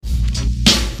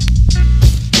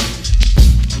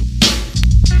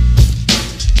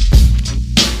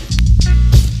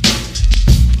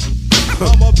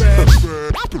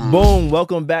Boom!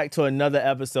 Welcome back to another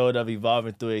episode of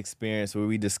Evolving Through Experience, where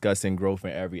we discussing growth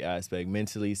in every aspect,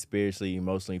 mentally, spiritually,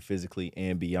 emotionally, physically,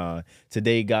 and beyond.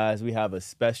 Today, guys, we have a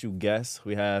special guest.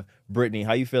 We have Brittany.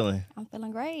 How you feeling? I'm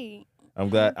feeling great. I'm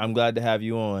glad to have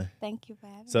you on. Thank you for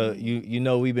having So me. you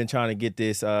know we've been trying to get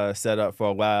this set up for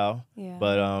a while, Yeah.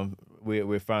 but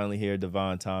we're finally here,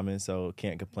 divine timing, so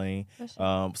can't complain. For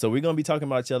sure. So we're gonna be talking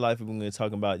about your life. We're gonna be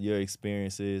talking about your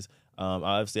experiences.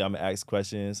 Obviously, I'm gonna ask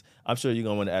questions. I'm sure you're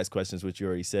gonna want to ask questions, which you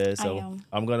already said. So I am.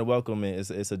 I'm gonna welcome it.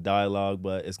 It's a dialogue,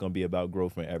 but it's gonna be about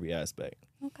growth in every aspect.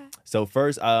 Okay. So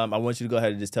first, I want you to go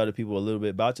ahead and just tell the people a little bit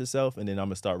about yourself, and then I'm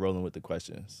gonna start rolling with the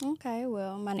questions. Okay.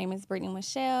 Well, my name is Brittany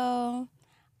Michelle.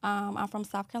 I'm from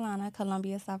South Carolina,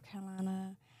 Columbia, South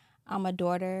Carolina. I'm a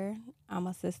daughter. I'm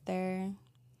a sister.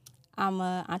 I'm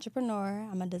an entrepreneur.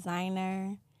 I'm a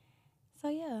designer. So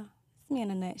yeah, it's me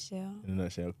in a nutshell. In a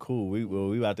nutshell, cool.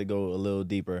 We about to go a little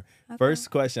deeper. Okay.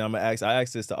 First question I'm gonna ask. I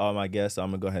ask this to all my guests, so I'm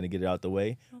gonna go ahead and get it out the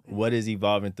way. Okay. What is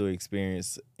evolving through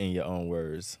experience in your own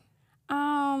words?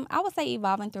 I would say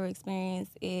evolving through experience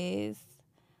is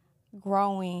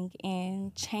growing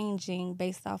and changing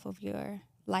based off of your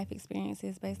life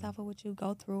experiences, based off of what you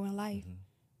go through in life. Mm-hmm.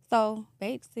 So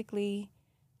basically,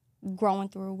 growing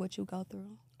through what you go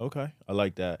through. Okay, I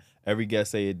like that. Every guest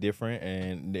say it different,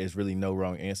 and there's really no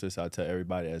wrong answer. So I tell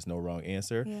everybody there's no wrong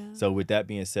answer. Yeah. So with that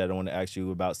being said, I want to ask you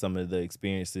about some of the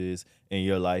experiences in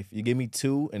your life. You give me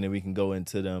two, and then we can go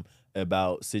into them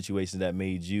about situations that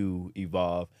made you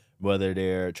evolve, whether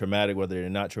they're traumatic, whether they're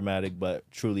not traumatic, but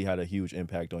truly had a huge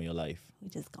impact on your life. We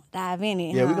just gonna dive in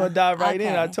it. Yeah, we're gonna dive right in.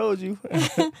 Okay. I told you.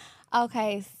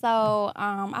 Okay, so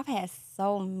I've had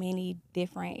so many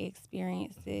different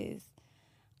experiences.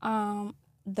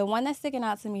 The one that's sticking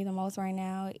out to me the most right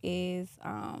now is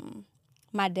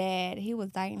my dad. He was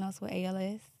diagnosed with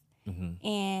ALS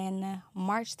in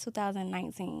March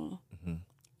 2019.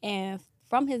 And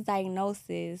from his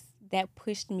diagnosis, that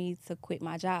pushed me to quit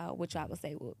my job, which I would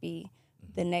say would be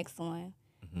the next one.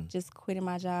 Just quitting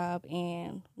my job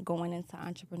and going into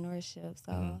entrepreneurship.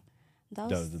 So those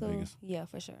That was the two, biggest. yeah,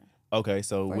 for sure. Okay,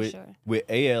 so For with sure. with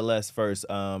ALS first,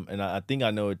 and I think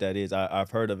I know what that is.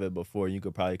 I've heard of it before. You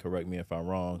could probably correct me if I'm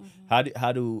wrong. How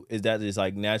do is that just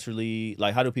like naturally,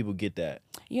 like how do people get that?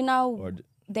 You know, Or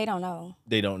they don't know.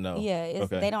 they don't know? Yeah,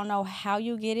 Okay. they don't know how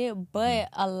you get it, but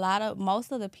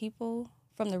most of the people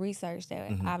from the research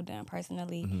that I've done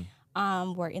personally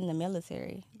were in the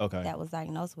military. Okay. That was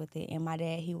diagnosed with it, and my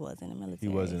dad, he was in the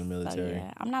military. He was in the military. So,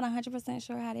 yeah, I'm not 100%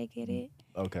 sure how they get it,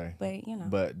 Okay. but you know,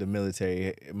 But the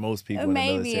military, most people in the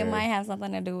maybe military. it might have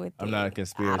something to do with it. I'm not a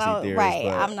conspiracy I don't- theorist, right,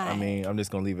 but I'm not. I mean, I'm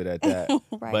just gonna leave it at that.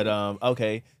 Right. But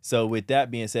okay. So with that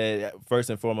being said, first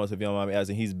and foremost, if you don't mind me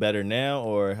asking, he's better now,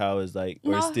 or how is like,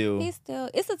 or No, still? he's still.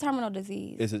 It's a terminal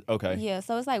disease. Is it okay? Yeah,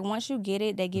 so it's like once you get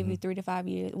it, they give you 3 to 5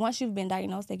 years. Once you've been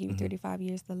diagnosed, they give you 3 to 5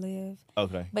 years to live.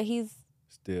 Okay. But he's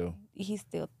Still.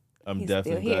 still. I'm He's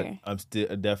definitely still glad. here. I'm still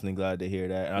definitely glad to hear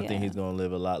that, and I think Yeah. he's gonna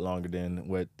live a lot longer than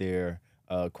what their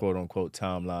quote unquote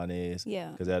timeline is.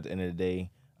 Yeah. Because at the end of the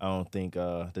day, I don't think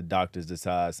the doctors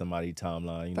decide somebody's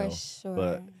timeline. You For know. sure.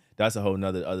 But that's a whole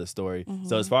nother other story.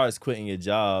 So as far as quitting your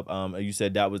job, you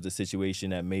said that was the situation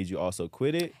that made you also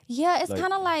quit it. Yeah, it's Like-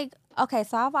 kind of like, okay,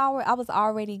 so I was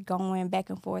already going back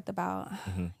and forth about,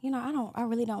 I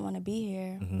really don't want to be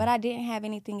here, but I didn't have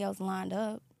anything else lined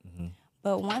up.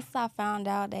 But once I found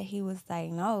out that he was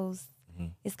diagnosed,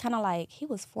 it's kind of like he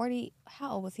was 40.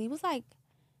 How old was he? He was like,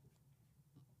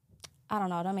 I don't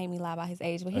know, don't make me lie about his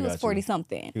age, but he I was got you. 40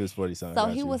 something. He was 40 something. So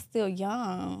got he you. was still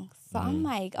young. So I'm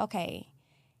like, okay,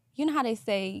 you know how they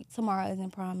say tomorrow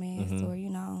isn't promised, or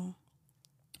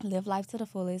live life to the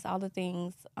fullest, all the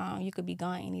things, you could be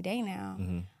gone any day now.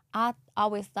 I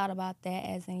always thought about that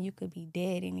as in you could be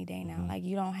dead any day now. Like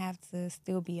you don't have to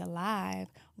still be alive.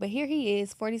 But here he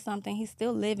is, 40 something, he's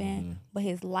still living, but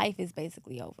his life is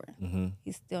basically over.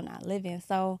 He's still not living.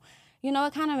 So,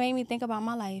 it kind of made me think about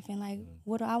my life and like,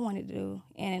 what do I want to do?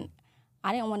 And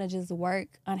I didn't want to just work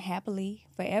unhappily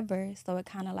forever. So it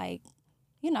kind of like,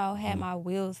 had my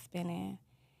wheels spinning.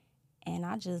 And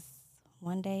I just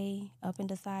one day up and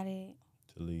decided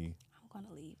to leave. I'm going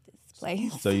to leave this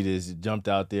place. So you just jumped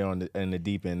out there in the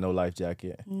deep end, no life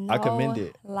jacket. No I commend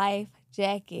it. life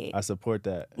jacket. I support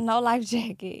that. No life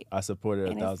jacket. I support it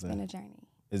And 1,000. it's been a journey.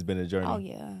 It's been a journey. Oh,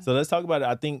 yeah. So let's talk about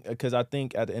it. Because I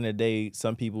think at the end of the day,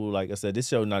 some people, like I said, this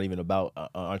show not even about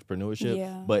entrepreneurship,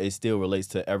 Yeah. but it still relates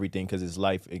to everything because it's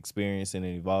life experiencing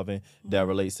and evolving that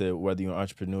relates to whether you're in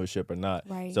entrepreneurship or not.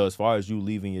 Right. So as far as you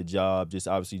leaving your job, just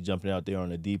obviously jumping out there on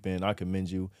the deep end, I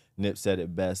commend you. Nip said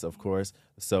it best, of course.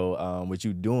 So with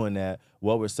you doing that,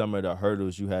 what were some of the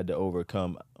hurdles you had to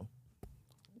overcome?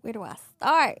 where do I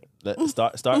start?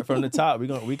 Start from the top.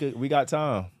 We got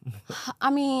time.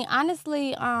 I mean,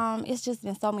 honestly, it's just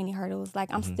been so many hurdles.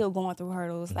 Like I'm still going through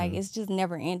hurdles. Like it's just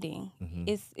never ending.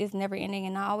 It's never ending.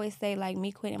 And I always say like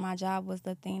me quitting my job was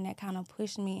the thing that kind of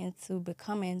pushed me into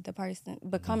becoming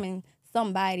becoming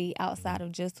somebody outside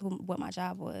of just what my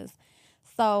job was.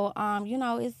 So, you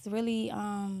know, it's really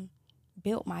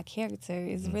built my character.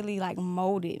 It's really like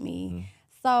molded me.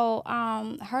 So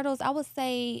hurdles, I would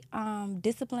say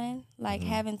discipline, like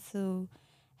having to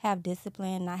have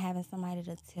discipline, not having somebody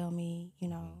to tell me, you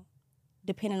know,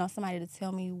 depending on somebody to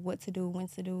tell me what to do, when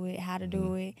to do it, how to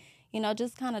do it, you know,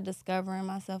 just kind of discovering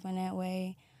myself in that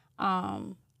way.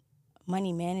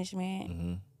 Money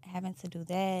management, having to do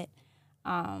that.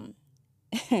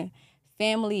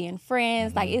 Family and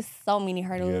friends, like it's so many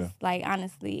hurdles. Yeah. Like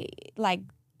honestly, like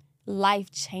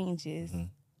life changes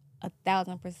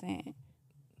 1,000%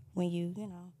 when you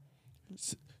know.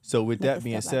 So with that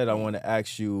being said, I want to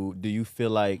ask you, do you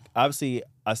feel like, obviously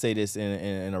I say this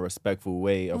in a respectful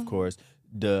way, of course,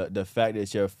 the fact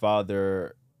that your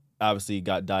father obviously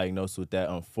got diagnosed with that,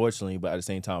 unfortunately, but at the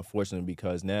same time, fortunately,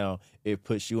 because now it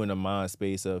puts you in a mind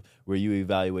space of where you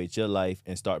evaluate your life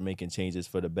and start making changes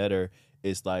for the better.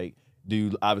 It's like,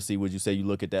 would you say you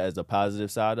look at that as a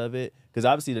positive side of it? Because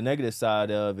obviously the negative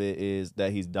side of it is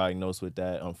that he's diagnosed with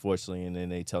that, unfortunately, and then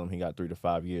they tell him he got 3 to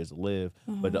 5 years to live.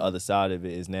 But the other side of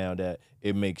it is now that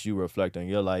it makes you reflect on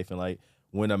your life and like,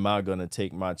 when am I going to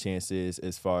take my chances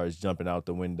as far as jumping out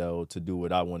the window to do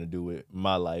what I want to do with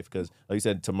my life? Because like you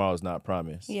said, tomorrow's not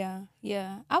promised. Yeah.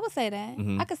 I would say that.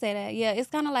 I could say that. Yeah, it's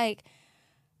kind of like,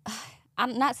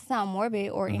 I'm not to sound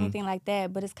morbid or anything like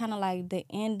that, but it's kind of like the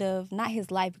end of, not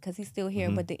his life because he's still here,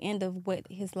 but the end of what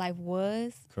his life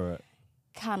was. Correct.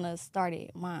 Kind of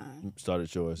started mine.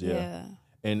 Started yours, yeah.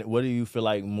 And what do you feel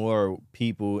like more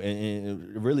people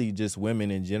and really just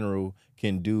women in general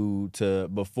can do to,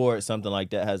 before something like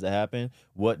that has to happen?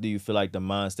 What do you feel like the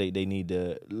mind state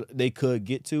they could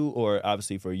get to? Or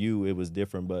obviously for you, it was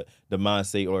different, but the mind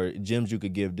state or gems you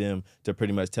could give them to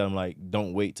pretty much tell them like,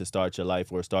 don't wait to start your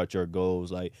life or start your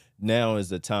goals. Like now is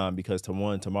the time, because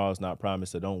tomorrow's not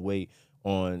promised, so don't wait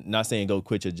on, not saying go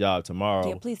quit your job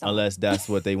tomorrow, unless that's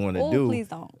what they want to do. Please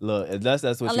don't. Look, unless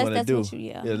that's what you want to do.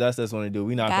 Unless that's what you do.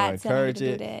 We're not going to encourage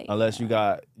it unless you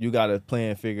got a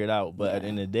plan figured out. But at the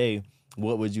end of the day,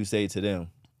 what would you say to them?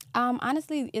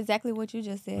 Honestly, exactly what you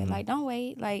just said. Like, don't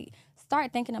wait. Like,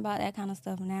 start thinking about that kind of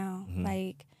stuff now.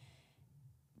 Like,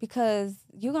 because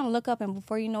you're going to look up and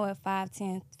before you know it, 5,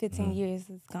 10, 15 years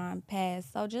has gone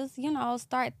past. So just, you know,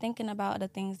 start thinking about the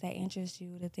things that interest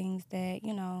you, the things that,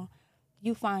 you know,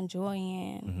 you find joy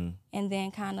in, and then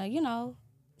kind of, you know,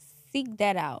 seek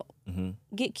that out.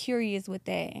 Get curious with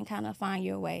that and kind of find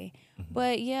your way.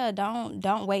 But yeah,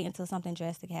 don't wait until something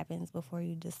drastic happens before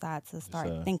you decide to start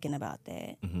thinking about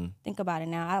that. Think about it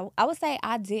now. I would say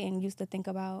I didn't used to think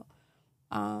about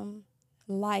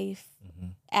life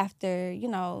after, you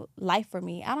know, life for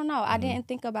me. I don't know. I didn't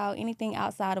think about anything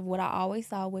outside of what I always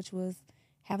saw, which was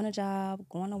having a job,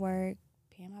 going to work,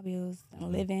 paying my bills,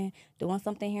 and living, doing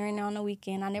something here and there on the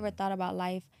weekend. I never thought about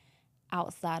life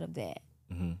outside of that.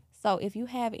 So if you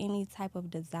have any type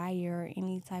of desire or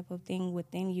any type of thing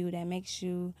within you that makes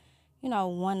you, you know,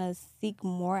 want to seek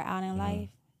more out in life,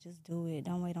 just do it.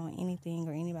 Don't wait on anything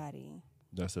or anybody.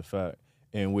 That's a fact.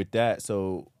 And with that,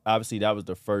 so obviously that was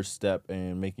the first step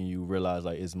in making you realize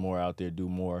like it's more out there, do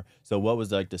more. So what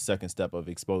was like the second step of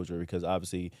exposure? Because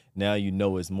obviously now you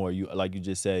know it's more. You, like you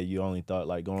just said, you only thought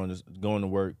like going to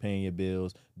work, paying your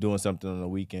bills, doing something on the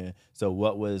weekend. So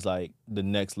what was like the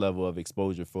next level of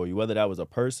exposure for you? Whether that was a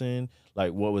person,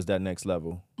 like what was that next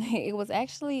level? It was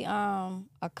actually a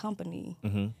company,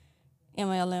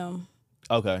 MLM.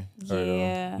 Okay.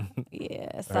 Yeah.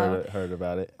 So heard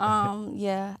about it.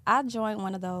 Yeah, I joined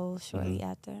one of those shortly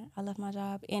after I left my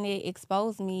job, and it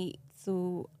exposed me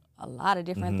to a lot of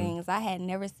different things. I had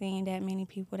never seen that many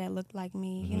people that looked like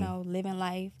me, you know, living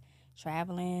life,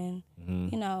 traveling,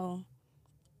 you know,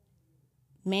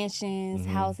 mansions,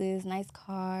 houses, nice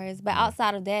cars. But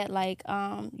outside of that, like,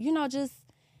 you know, just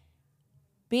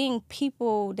being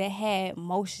people that had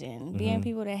motion, being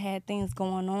people that had things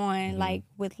going on, like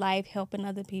with life, helping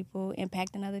other people,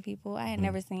 impacting other people. I had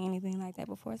never seen anything like that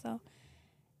before. So,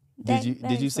 did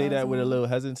you say that with a little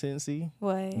hesitancy?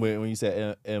 What? When you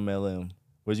said MLM,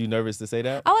 was you nervous to say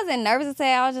that? I wasn't nervous to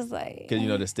say it. I was just like, because you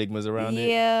know the stigmas around it.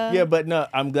 Yeah. But no,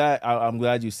 I'm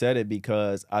glad you said it,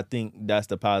 because I think that's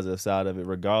the positive side of it,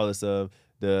 regardless of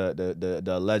the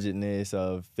allegedness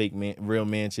of real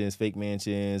mansions, fake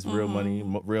mansions, real money,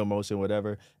 real motion,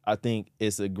 whatever. I think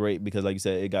it's a great, because like you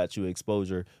said, it got you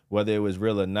exposure, whether it was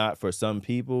real or not. For some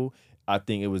people, I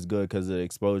think it was good because of the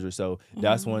exposure. So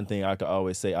that's one thing I could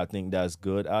always say. I think that's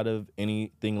good out of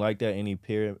anything like that. Any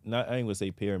pyramid, not I ain't gonna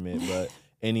say pyramid, but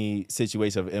any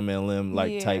situation of MLM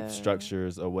like type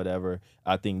structures or whatever.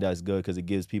 I think that's good because it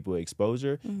gives people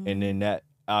exposure, and then that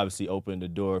obviously opened the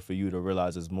door for you to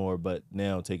realize there's more. But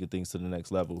now taking things to the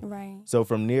next level. Right. So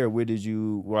from there, where did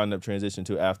you wind up transition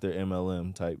to after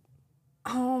MLM type?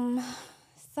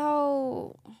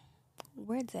 So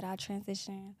where did I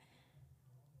transition?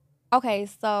 Okay,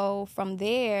 so from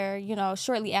there, you know,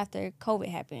 shortly after COVID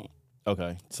happened.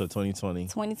 Okay, so 2020.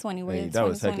 2020, hey, that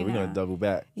was hectic. We're going to double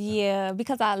back. Yeah,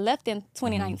 because I left in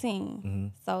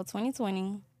 2019. So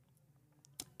 2020.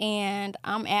 And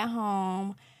I'm at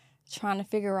home trying to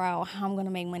figure out how I'm going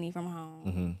to make money from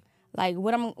home. Like,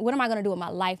 what am I going to do with my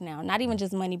life now? Not even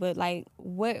just money, but, like,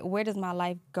 where does my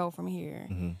life go from here?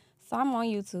 So I'm on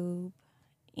YouTube.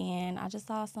 And I just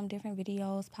saw some different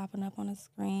videos popping up on the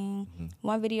screen.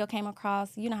 One video came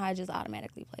across, you know how it just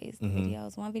automatically plays the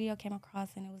videos. One video came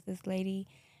across and it was this lady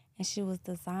and she was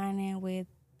designing with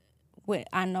what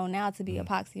I know now to be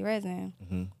epoxy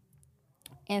resin.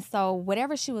 And so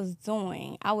whatever she was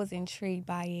doing, I was intrigued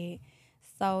by it.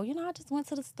 So, you know, I just went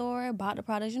to the store, bought the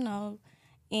products, you know,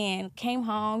 and came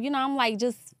home. You know, I'm like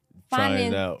just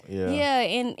finding, trying it out.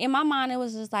 and in my mind, it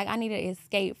was just like I need to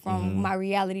escape from my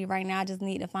reality right now. I just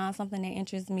need to find something that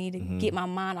interests me to get my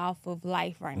mind off of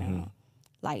life right now.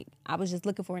 Like I was just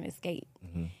looking for an escape.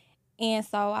 And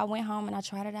so I went home and I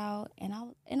tried it out, and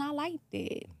I liked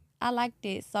it. I liked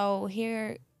it. So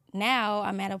here now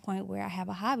I'm at a point where I have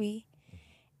a hobby,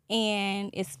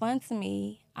 and it's fun to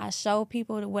me. I show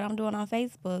people what I'm doing on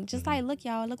Facebook. Just like, look,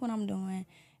 y'all, look what I'm doing.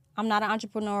 I'm not an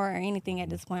entrepreneur or anything at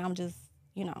this point. I'm just,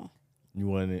 you know. You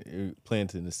wanted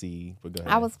planting the seed, but go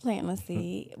ahead. I was planting the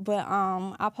seed, but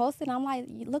I posted. I'm like,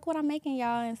 look what I'm making,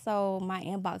 y'all, and so my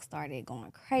inbox started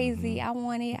going crazy. I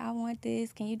want it. I want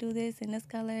this. Can you do this in this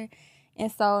color? And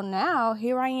so now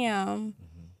here I am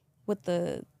with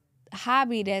the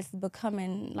hobby that's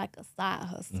becoming like a side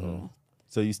hustle.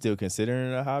 So you still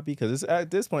considering it a hobby? Because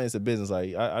at this point, it's a business.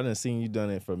 Like I done seen you done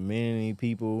it for many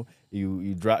people.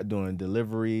 You drop doing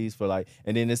deliveries for like,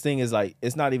 and then this thing is like,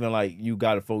 it's not even like you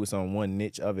got to focus on one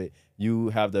niche of it. You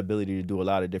have the ability to do a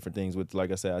lot of different things with,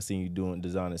 like I said, I seen you doing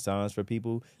designing signs for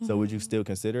people. So would you still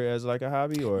consider it as like a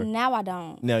hobby or? Now I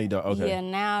don't. Now you don't. Okay. Yeah,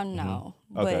 now no.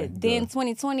 Okay, but then good.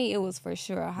 2020, it was for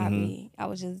sure a hobby. I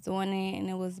was just doing it, and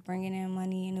it was bringing in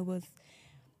money, and it was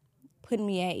putting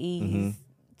me at ease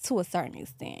to a certain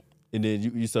extent. And then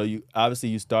you obviously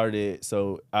you started,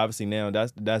 so obviously now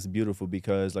that's beautiful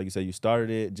because like you said, you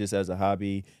started it just as a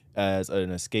hobby, as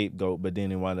an scapegoat, but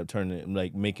then it wound up turning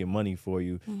like making money for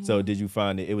you. So did you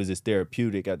find it was just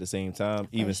therapeutic at the same time,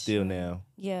 even still now?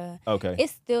 Yeah. Okay.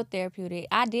 It's still therapeutic.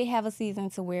 I did have a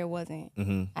season to where it wasn't.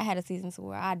 I had a season to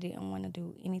where I didn't want to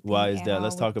do anything. Why is that?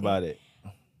 Let's talk about it.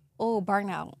 Oh,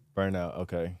 burnout. Burnout,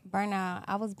 okay. Burnout.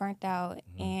 I was burnt out,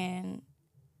 and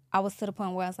I was to the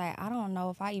point where I was like, I don't know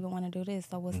if I even want to do this.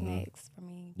 So what's next for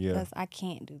me? Yeah. Because I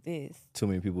can't do this. Too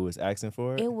many people was asking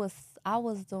for it? I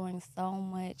was doing so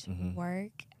much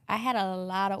work. I had a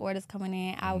lot of orders coming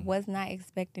in. I was not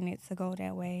expecting it to go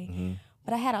that way.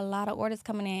 But I had a lot of orders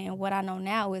coming in. And what I know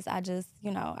now is I just,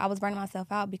 you know, I was burning myself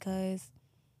out because,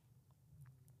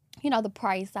 you know, the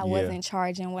price I wasn't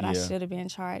charging what I should have been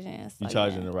charging. So, You're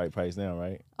charging the right price now,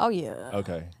 right? Oh, yeah.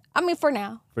 Okay. I mean, for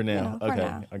now. For now. You know, okay. for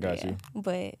now. I got you.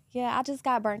 But, yeah, I just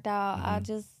got burnt out. I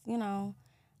just, you know,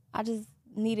 I just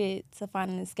needed to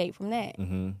find an escape from that.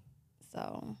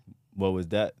 So. What was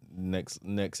that next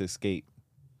escape?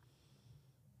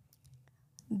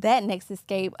 That next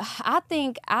escape, I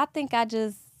think I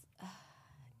just,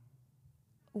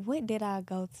 what did I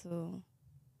go to?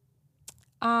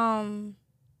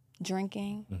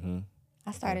 Drinking.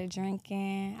 I started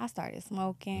drinking. I started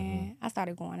smoking. I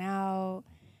started going out.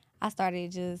 I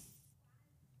started just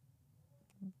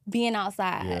being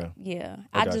outside. Yeah.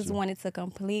 I just wanted to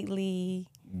completely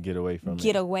get away from it.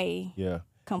 Get away. Yeah.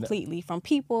 Completely from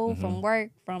people, from work,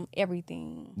 from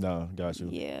everything. No, got you.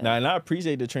 Yeah. Now, and I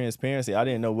appreciate the transparency. I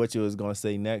didn't know what you was gonna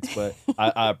say next, but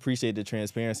I appreciate the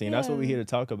transparency, and that's what we're here to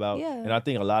talk about. Yeah. And I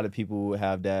think a lot of people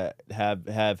have that,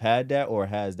 have had that, or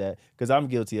has that, because I'm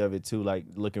guilty of it too. Like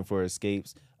looking for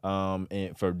escapes,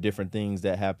 and for different things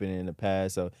that happened in the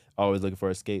past. So always looking for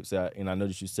escapes. And I know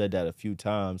that you said that a few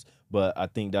times, but I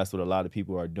think that's what a lot of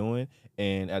people are doing.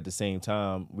 And at the same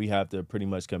time, we have to pretty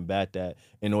much combat that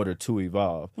in order to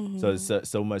evolve. So it's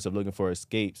so much of looking for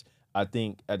escapes. I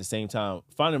think at the same time,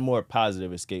 finding more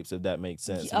positive escapes, if that makes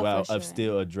sense, while of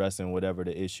still addressing whatever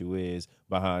the issue is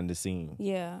behind the scene.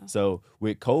 Yeah. So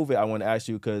with COVID, I want to ask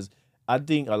you, because I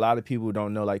think a lot of people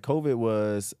don't know, like COVID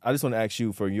was, I just want to ask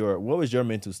you what was your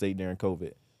mental state during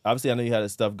COVID? Obviously, I know you had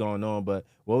stuff going on, but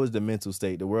what was the mental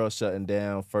state? The world shutting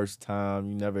down, first time,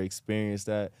 you never experienced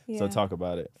that. Yeah. So talk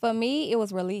about it. For me, it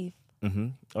was relief.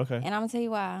 Okay. And I'm going to tell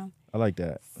you why. I like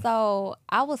that. So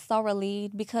I was so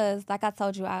relieved because, like I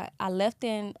told you, I left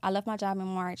my job in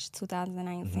March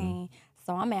 2019.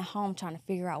 So I'm at home trying to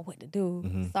figure out what to do.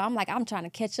 So I'm trying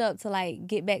to catch up to like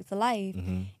get back to life.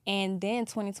 And then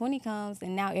 2020 comes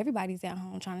and now everybody's at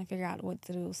home trying to figure out what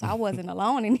to do. So I wasn't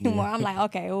alone anymore. I'm like,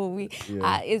 okay,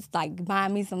 it's like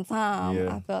buying me some time.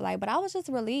 I felt like, but I was just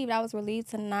relieved. I was relieved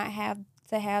to not have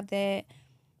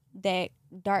that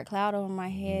dark cloud over my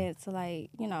head to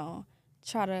like,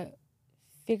 try to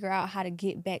figure out how to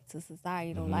get back to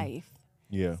societal life.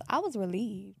 Yeah. So I was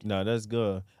relieved. No, that's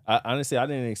good. Honestly, I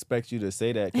didn't expect you to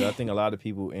say that because I think a lot of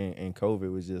people in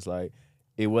COVID was just like,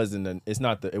 it wasn't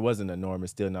the norm.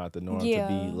 It's still not the norm to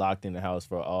be locked in the house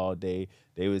for all day.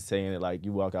 They was saying it like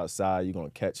you walk outside, you're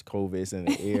going to catch COVID. It's in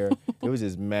the air. It was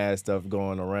just mad stuff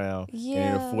going around.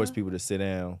 And it forced people to sit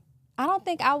down. I don't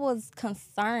think I was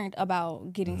concerned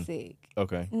about getting sick.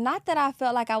 Okay. Not that I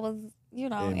felt like I was,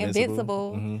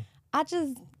 invincible.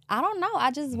 I don't know.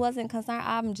 I just wasn't concerned.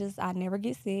 I never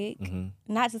get sick.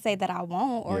 Not to say that I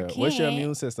won't or can't. What's your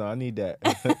immune system? I need that.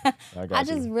 I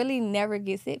just really never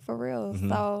get sick for real.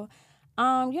 So,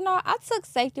 I took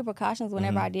safety precautions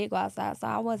whenever I did go outside. So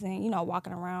I wasn't,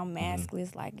 walking around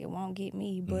maskless like it won't get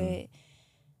me. But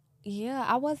yeah,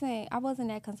 I wasn't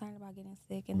that concerned about getting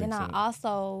sick. And then I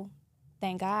also,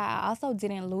 thank God, I also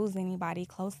didn't lose anybody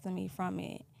close to me from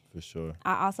it. For sure.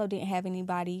 I also didn't have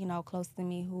anybody, close to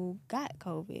me who got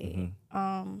COVID.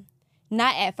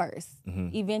 Not at first.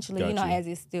 Eventually, as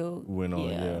it still went on.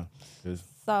 Yeah.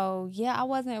 So I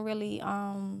wasn't really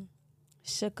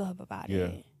shook up about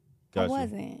it. I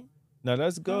wasn't. No,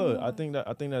 that's good. I think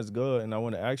that's good. And I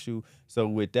want to ask you, so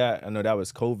with that, I know that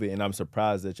was COVID, and I'm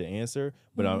surprised at your answer,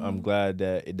 but I'm glad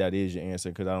that is your answer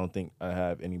because I don't think I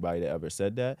have anybody that ever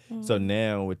said that. So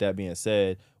now, with that being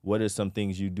said, what are some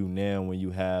things you do now when you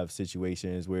have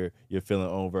situations where you're feeling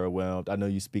overwhelmed? I know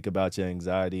you speak about your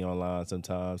anxiety online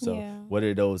sometimes. So what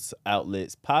are those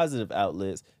outlets, positive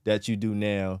outlets, that you do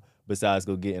now besides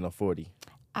go getting a 40?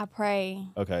 I pray.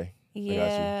 Okay.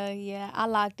 I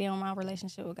locked in my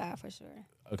relationship with God for sure.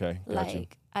 Okay, got you.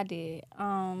 I did.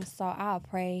 So I'll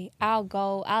pray. I'll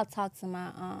talk to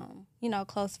my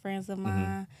close friends of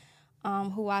mine,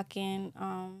 who I can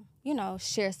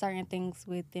share certain things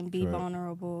with and be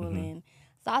vulnerable. And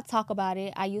so I talk about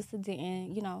it. I used to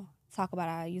didn't, talk about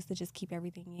it. I used to just keep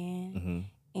everything in.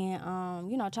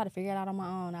 And try to figure it out on my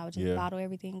own. I would just bottle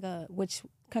everything up, which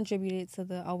contributed to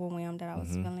the overwhelm that I was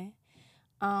feeling.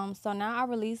 So now I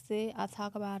release it. I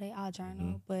talk about it. I'll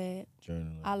journal, but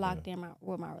I locked in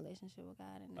with my relationship with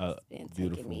God, and that's been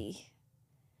taking me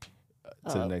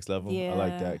to the next level. Yeah. I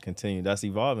like that. Continue. That's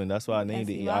evolving. That's why I named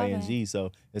it EING.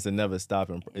 So it's a never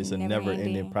stopping. It's a never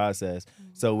ending process.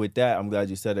 So with that, I'm glad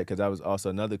you said it because that was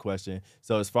also another question.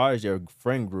 So as far as your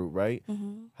friend group, right?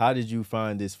 How did you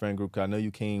find this friend group? 'Cause I know you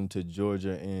came to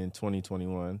Georgia in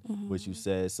 2021, which you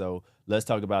said. So let's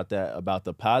talk about that, about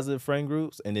the positive friend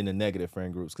groups and then the negative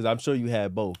friend groups, because I'm sure you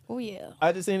had both. Oh, yeah.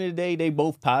 At the end of the day, they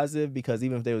both positive because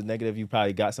even if they was negative, you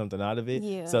probably got something out of it.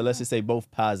 Yeah. So let's just say both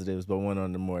positives, but one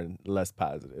on the more less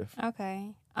positive.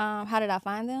 Okay. How did I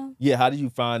find them? Yeah, how did you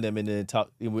find them and then talk?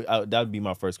 That would be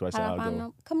my first question. How did I find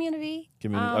them? Community.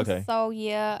 Okay. So,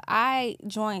 yeah, I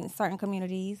joined certain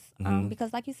communities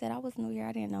because, like you said, I was new here.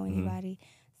 I didn't know anybody.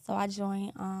 So I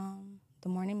joined the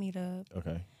morning meetup.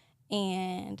 Okay.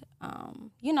 And,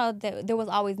 there was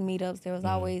always meetups. There was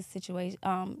always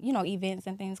events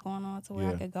and things going on to where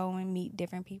I could go and meet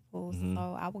different people.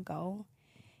 So I would go.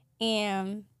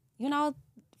 And,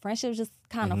 friendships just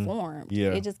kind of formed.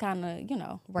 Yeah. It just kind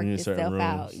of, worked itself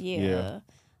out. Yeah.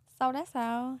 So that's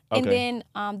how. Okay. And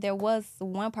then there was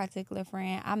one particular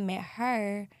friend. I met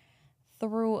her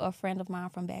through a friend of mine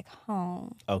from back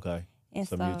home. Okay. And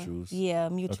so mutuals. Yeah,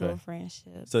 mutual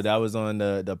friendships. So that was on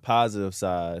the positive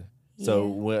side. So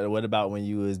what about when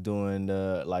you was doing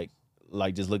the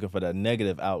like just looking for the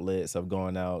negative outlets of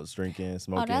going out, drinking,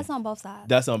 smoking? Oh, that's on both sides.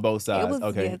 That's on both sides. It was,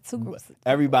 okay. Two groups.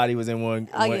 Everybody was in one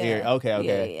area.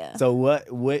 Okay. Yeah. So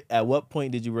at what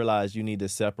point did you realize you need to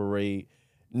separate?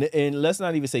 And let's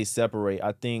not even say separate.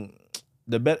 I think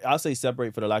I'll say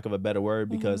separate for the lack of a better word,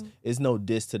 because it's no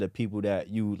diss to the people that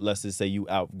let's just say you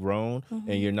outgrown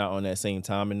and you're not on that same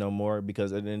timing no more,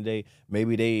 because at the end of the day,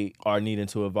 maybe they are needing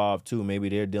to evolve too. Maybe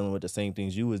they're dealing with the same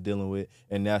things you was dealing with,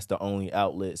 and that's the only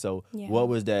outlet. So what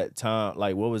was that time,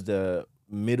 like what was the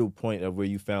middle point of where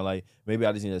you found like maybe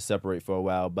I just need to separate for a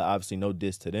while, but obviously no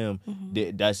diss to them.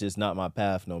 That's just not my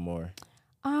path no more.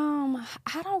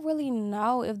 I don't really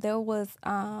know if there was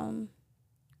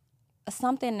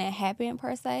something that happened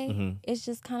per se. It's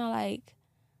just kind of like,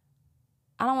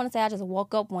 I don't want to say I just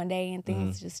woke up one day and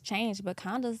things just changed, but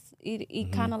kind of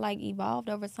it kind of like evolved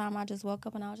over time. I just woke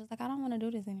up and I was just like, I don't want to do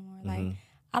this anymore. Like,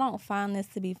 I don't find this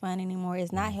to be fun anymore.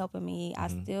 It's not helping me. I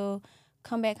still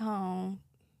come back home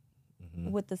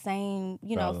with the same,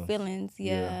 feelings.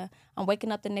 Yeah. I'm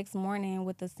waking up the next morning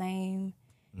with the same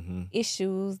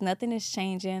issues. Nothing is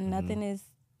changing. Nothing is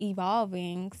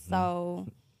evolving. So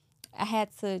I had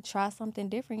to try something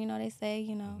different. They say,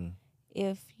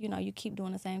 if, you keep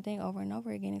doing the same thing over and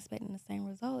over again, expecting the same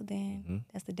result, then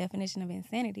that's the definition of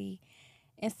insanity.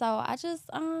 And so I just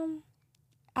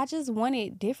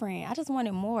wanted different. I just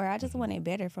wanted more. I just wanted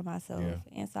better for myself. Yeah.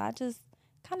 And so I just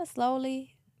kind of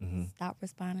slowly stopped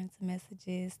responding to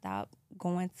messages, stopped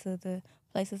going to the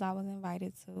places I was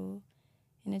invited to,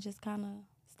 and it just kind of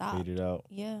stopped. Faded out.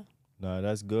 Yeah. No,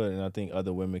 that's good, and I think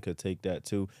other women could take that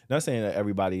too. Not saying that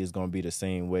everybody is going to be the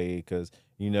same way, because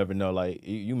you never know. Like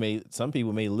some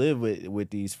people may live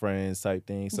with these friends type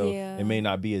thing, so it may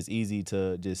not be as easy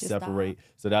to just separate. Stop.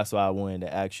 So that's why I wanted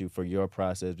to ask you for your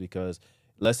process, because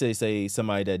let's say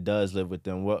somebody that does live with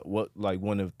them, what like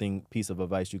one of the piece of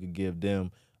advice you could give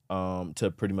them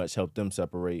to pretty much help them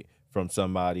separate from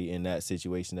somebody in that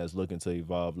situation that's looking to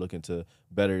evolve, looking to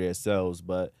better themselves,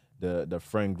 but the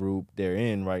friend group they're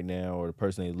in right now, or the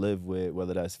person they live with,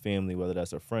 whether that's family, whether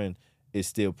that's a friend, is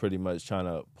still pretty much trying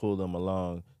to pull them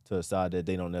along to a side that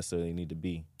they don't necessarily need to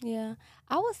be. Yeah.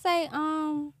 I would say,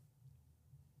 I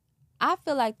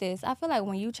feel like this. I feel like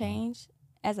when you change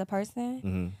as a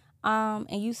person,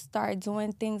 and you start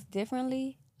doing things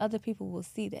differently, other people will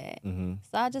see that.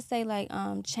 So I just say, like,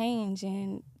 change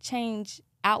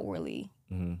outwardly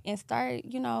and start,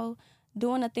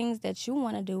 doing the things that you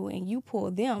want to do, and you pull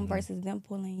them versus them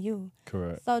pulling you.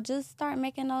 Correct. So just start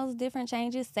making those different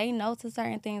changes. Say no to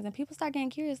certain things, and people start getting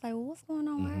curious, like, well, what's going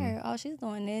on with her? Oh, she's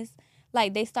doing this.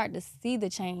 Like, they start to see the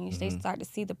change. They start to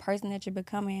see the person that you're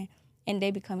becoming, and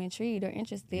they become intrigued or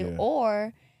interested.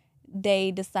 Or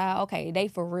they decide, okay, they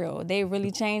for real. They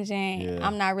really changing. Yeah.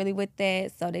 I'm not really with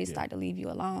that. So they start to leave you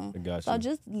alone. I got you. So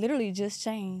just literally just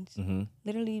change.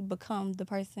 Literally become the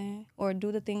person, or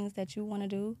do the things that you want to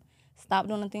do. Stop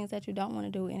doing the things that you don't want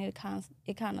to do, and it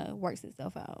kind of works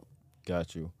itself out.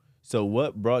 Got you. So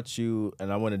what brought you,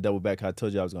 and I want to double back, I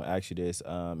told you I was going to ask you this,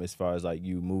 as far as like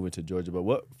you moving to Georgia, but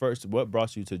what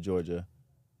brought you to Georgia?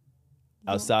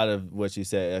 Outside of what you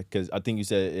said, because I think you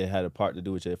said it had a part to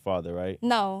do with your father, right?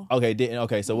 No. Okay, didn't.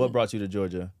 Okay, so what brought you to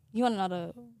Georgia? You want to know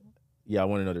the... Yeah, I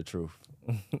want to know the truth.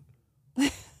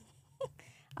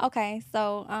 Okay,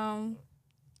 so, all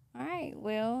right,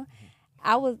 well,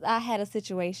 I had a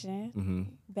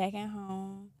situation back at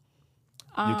home.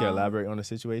 You can elaborate on the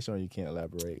situation, or you can't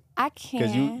elaborate? I can.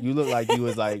 Because you look like you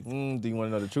was like, do you want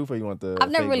to know the truth, or you want the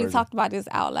I've never really version? talked about this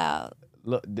out loud.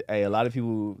 Look, hey, a lot of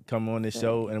people come on this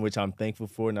show, and which I'm thankful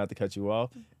for, not to cut you off,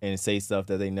 and say stuff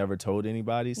that they never told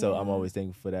anybody. So I'm always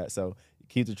thankful for that. So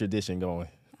keep the tradition going.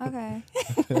 Okay.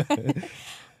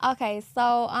 Okay, so,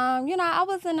 I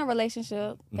was in a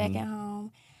relationship back at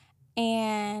home,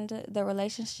 and the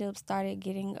relationship started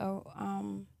getting,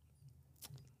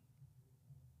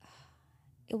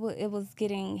 it was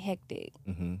getting hectic.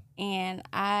 And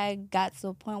I got to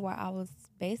a point where I was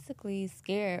basically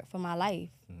scared for my life.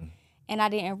 And I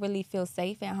didn't really feel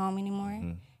safe at home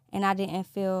anymore. And I didn't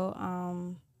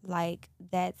feel like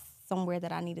that's somewhere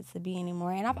that I needed to be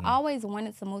anymore. And I've always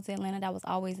wanted to move to Atlanta. That was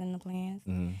always in the plans.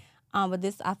 But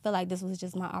I feel like this was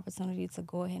just my opportunity to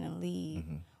go ahead and leave.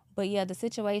 But yeah, the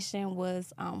situation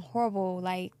was horrible.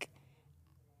 Like,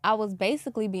 I was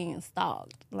basically being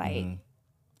stalked. Like,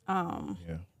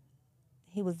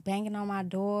 he was banging on my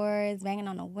doors, banging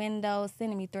on the windows,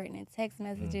 sending me threatening text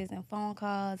messages and phone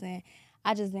calls, and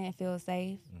I just didn't feel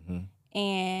safe.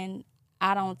 And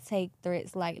I don't take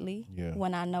threats lightly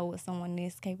when I know what someone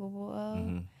is capable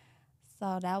of.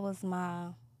 So that was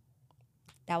my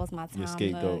time. Your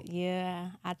scapegoat.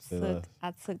 I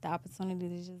took the opportunity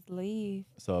to just leave.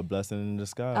 So a blessing in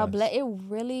disguise. It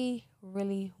really,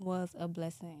 really was a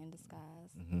blessing in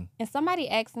disguise. And somebody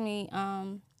asked me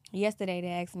yesterday, they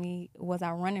asked me, was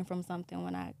I running from something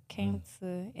when I came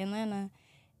to Atlanta?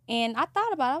 And I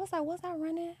thought about it. I was like, was I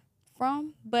running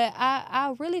from? But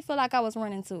I really feel like I was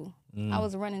running too. I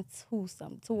was running towards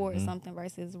something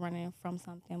versus running from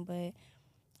something. But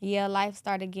yeah, life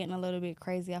started getting a little bit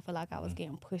crazy. I feel like I was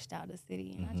getting pushed out of the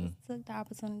city, and I just took the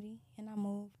opportunity and I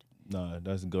moved. No,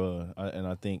 that's good. And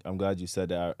I think I'm glad you said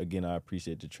that. Again, I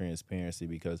appreciate the transparency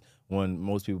because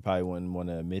most people probably wouldn't want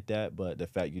to admit that, but the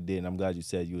fact you did, and I'm glad you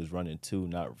said you was running to,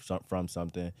 not from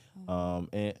something.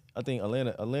 And I think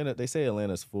Atlanta, they say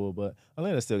Atlanta's full, but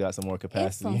Atlanta still got some more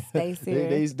capacity. It's some space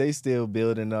here. they still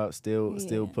building up, still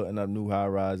putting up new high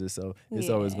rises. So it's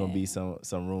always gonna be some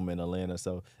room in Atlanta.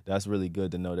 So that's really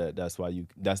good to know that. That's why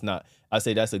I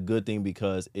say that's a good thing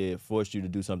because it forced you to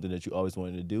do something that you always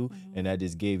wanted to do, and that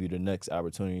just gave you the next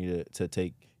opportunity to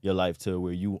take your life to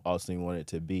where you also want it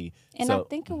to be. And so, I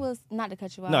think it was, not to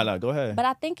cut you off. No, go ahead. But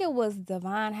I think it was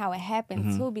divine how it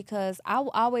happened too, because I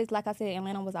always, like I said,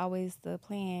 Atlanta was always the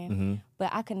plan, but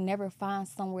I could never find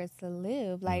somewhere to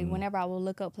live. Like whenever I would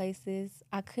look up places,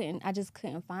 I just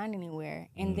couldn't find anywhere.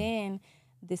 And then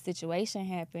this situation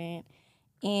happened,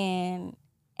 and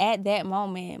at that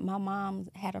moment, my mom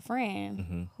had a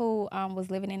friend who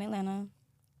was living in Atlanta,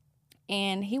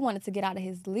 and he wanted to get out of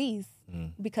his lease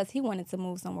because he wanted to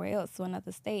move somewhere else, to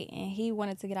another state. And he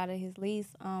wanted to get out of his lease,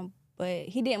 but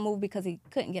he didn't move because he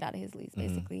couldn't get out of his lease,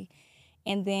 basically.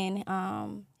 And then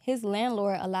his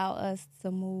landlord allowed us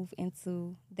to move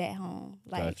into that home.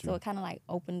 Like, so it kind of like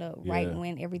opened up right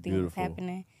when everything was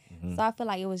happening. So I feel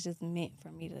like it was just meant for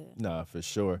me to. Nah, for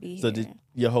sure. Be So here. did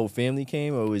your whole family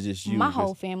came, or was it just you? My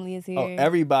whole family is here. Oh,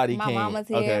 everybody my came. My mama's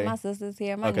here. Okay. My sister's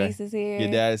here. My niece is here.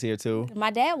 Your dad is here too. My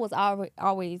dad was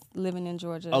always living in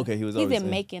Georgia. Okay, he's always in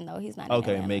Macon though. He's not. in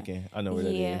Okay, Atlanta. Macon. I know where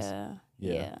that is.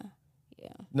 Yeah.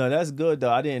 No, that's good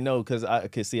though. I didn't know because I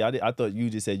could see. I thought you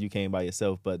just said you came by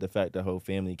yourself, but the fact the whole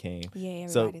family came. Yeah,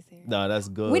 everybody's so, here. No, that's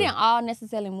good. We didn't all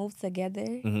necessarily move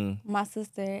together. My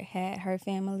sister had her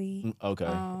family. Okay,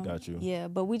 got you. Yeah,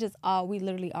 but we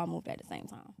literally all moved at the same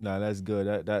time. No, that's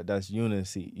good. That's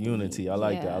unity. I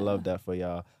like that. I love that for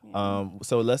y'all. Yeah.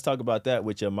 So let's talk about that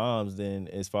with your moms then,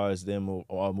 as far as them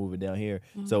all moving down here.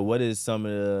 So what is some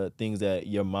of the things that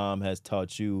your mom has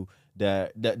taught you,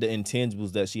 that the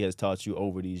intangibles that she has taught you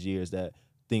over these years, that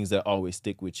things that always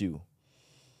stick with you?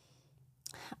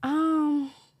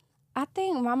 I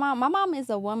think my mom is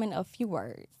a woman of few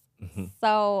words.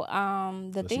 So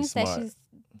the things that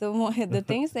the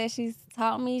things that she's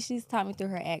taught me through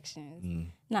her actions,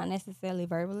 not necessarily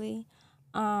verbally.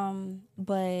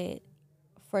 But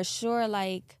for sure,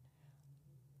 like,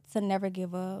 to never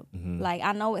give up. Like,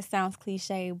 I know it sounds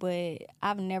cliche, but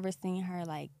I've never seen her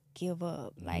like give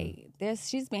up. Like,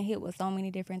 she's been hit with so many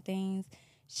different things.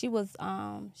 She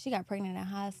got pregnant in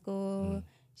high school.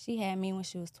 She had me when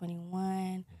she was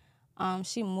 21.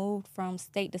 She moved from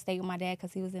state to state with my dad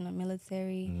because he was in the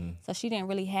military. So she didn't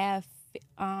really have,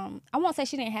 I won't say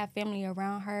she didn't have family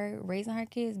around her raising her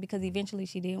kids, because eventually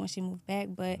she did when she moved back.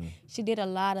 But she did a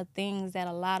lot of things that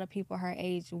a lot of people her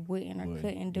age wouldn't or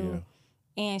couldn't do.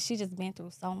 And she just been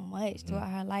through so much throughout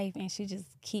her life, and she just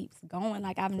keeps going.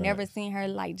 Like, I've never seen her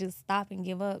like just stop and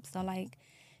give up. So like,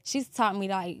 she's taught me,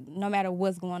 like, no matter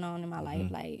what's going on in my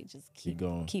life, like, just keep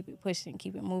going, keep it pushing,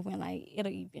 keep it moving. Like, it'll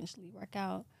eventually work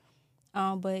out.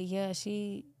 But yeah,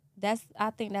 I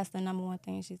think that's the number one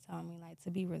thing she taught me, like,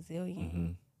 to be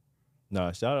resilient. No,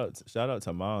 shout out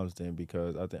to moms then,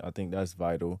 because I think that's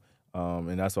vital.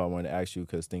 And that's why I wanted to ask you,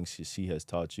 because things she has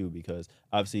taught you, because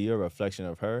obviously you're a reflection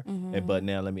of her. But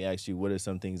now let me ask you, what are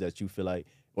some things that you feel like,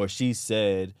 or she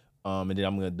said, and then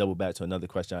I'm going to double back to another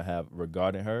question I have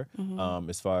regarding her,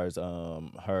 as far as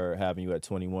her having you at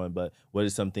 21. But what are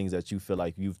some things that you feel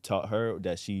like you've taught her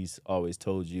that she's always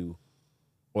told you,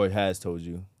 or has told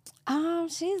you?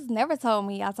 She's never told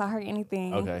me I taught her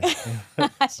anything. Okay.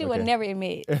 She would never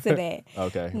admit to that.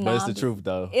 Okay. No, but it's the truth,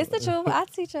 though. It's the truth. I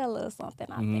teach her a little something,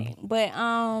 I think. But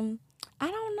I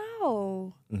don't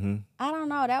know. I don't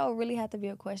know. That would really have to be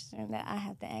a question that I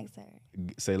have to ask her.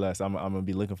 Say less. I'm gonna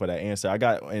be looking for that answer.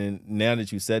 And now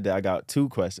that you said that, I got two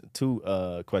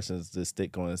questions to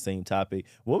stick on the same topic.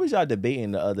 What was y'all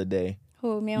debating the other day?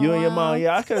 Who, me and you and your mom?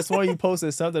 Yeah, I could have sworn you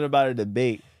posted something about a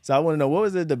debate. So I want to know, what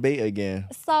was the debate again?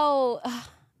 So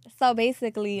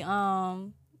basically, we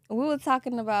were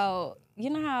talking about,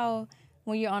 you know how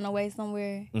when you're on the way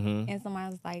somewhere and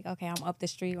somebody's like, okay, I'm up the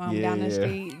street or I'm down the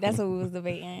street. That's what we was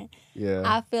debating.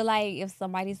 I feel like if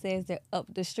somebody says they're up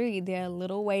the street, they're a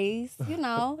little ways, you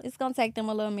know, it's going to take them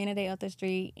a little minute. They up the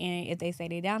street. And if they say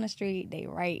they down the street, they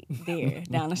right there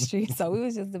down the street. So we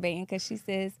was just debating, because she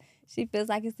says she feels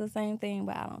like it's the same thing,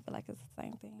 but I don't feel like it's the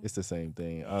same thing. It's the same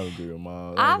thing. I agree with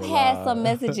Mom. I've had some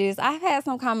messages. I've had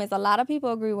some comments. A lot of people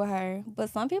agree with her, but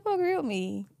some people agree with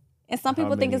me. And some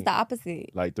people think it's the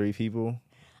opposite. Like 3 people?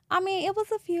 I mean, it was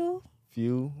a few.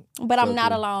 Few. But I'm not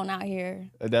true. alone out here.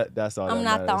 That's all. I'm that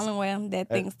not the matters. only one that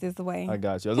thinks this way. I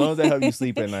got you. As long as they help you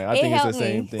sleep at night, I think it's the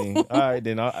same thing. All right,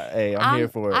 then. I'm here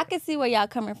for it. I can see where y'all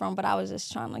coming from, but I was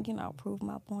just trying to, prove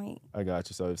my point. I got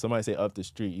you. So if somebody say up the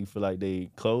street, you feel like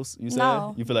they close? You said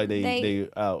No, you feel like they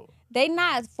out. They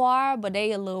not far, but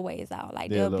they a little ways out. Like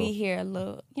they'll be here a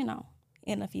little,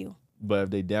 in a few. But if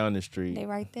they down the street, they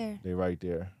right there. They right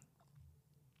there.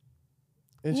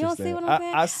 You don't see what I'm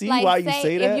saying? I see why you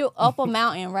say that. If you up a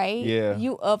mountain, right? Yeah.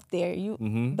 You up there.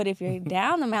 But if you're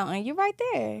down the mountain, you're right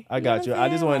there. I got you. I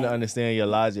just wanted to understand your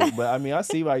logic. But I mean, I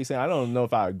see why you're saying. I don't know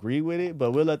if I agree with it,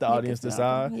 but we'll let the audience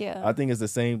decide. Yeah. I think it's the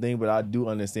same thing, but I do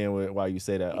understand why you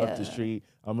say that. Yeah. Up the street,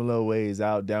 I'm a little ways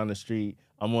out. Down the street,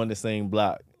 I'm on the same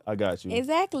block. I got you.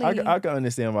 Exactly. I can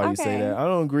understand why you say that. I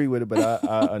don't agree with it, but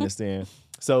I understand.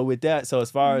 So with that, so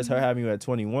as far as her having you at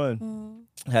 21,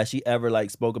 has she ever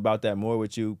spoke about that more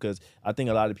with you? Because I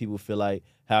think a lot of people feel like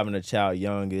having a child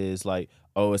young is like,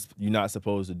 oh, you're not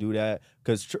supposed to do that.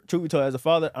 Because truth be told, as a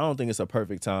father, I don't think it's a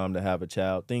perfect time to have a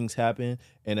child. Things happen,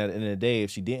 and at the end of the day,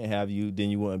 if she didn't have you, then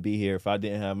you wouldn't be here. If I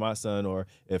didn't have my son, or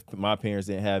if my parents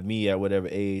didn't have me at whatever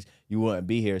age, you wouldn't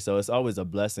be here. So it's always a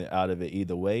blessing out of it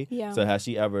either way. Yeah. So has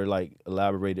she ever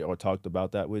elaborated or talked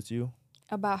about that with you?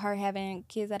 About her having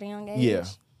kids at a young age? Yeah.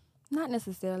 Not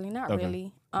necessarily. Not okay.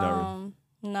 really. Not really.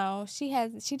 No, she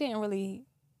didn't really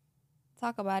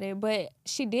talk about it, but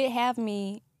she did have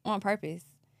me on purpose.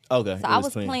 Okay. So I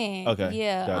was playing. Okay.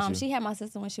 Yeah. She had my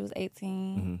sister when she was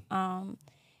 18.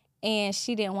 And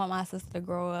she didn't want my sister to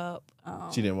grow up.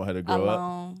 She didn't want her to grow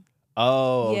alone. up.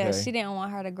 Oh, okay. Yeah, she didn't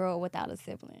want her to grow up without a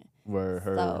sibling.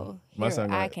 So my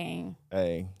son I came.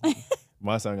 Hey.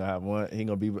 My son gonna have one. He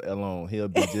gonna be alone. He'll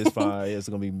be just fine. There's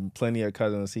gonna be plenty of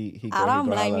cousins. I don't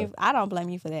blame you. I don't blame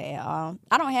you for that at all.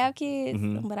 I don't have kids,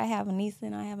 but I have a niece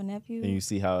and I have a nephew. And you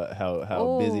see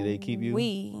how busy they keep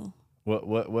you.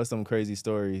 What's some crazy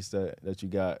stories that you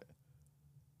got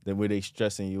that where they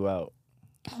stressing you out?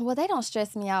 Well, they don't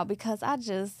stress me out because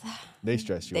they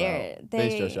stress you out.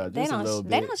 They stress you out just a little bit.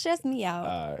 They don't stress me out.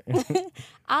 All right.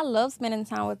 I love spending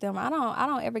time with them. I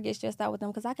don't ever get stressed out with them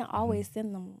because I can always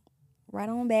send them right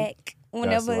on back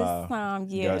whenever it's time.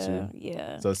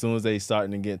 Yeah. So as soon as they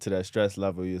starting to get to that stress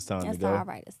level, it's time to go. All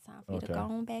right. It's time for you to go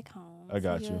on back home. I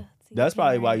got you. That's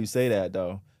probably why you say that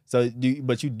though. So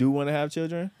but you do want to have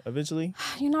children eventually?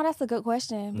 That's a good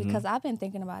question because I've been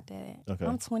thinking about that. Okay.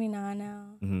 I'm 29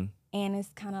 now, and it's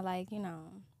kind of like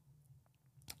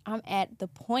I'm at the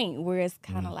point where it's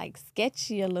kind of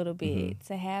sketchy a little bit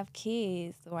to have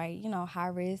kids, right? High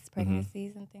risk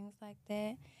pregnancies and things like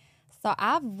that. So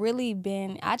I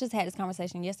just had this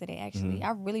conversation yesterday, actually.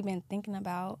 I've really been thinking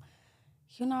about,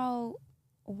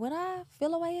 would I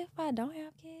feel away if I don't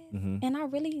have kids? And I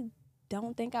really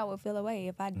don't think I would feel away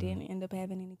if I didn't end up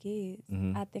having any kids.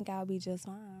 I think I would be just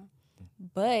fine.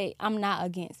 But I'm not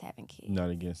against having kids. Not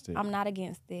against it. I'm not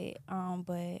against it.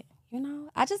 But,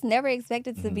 I just never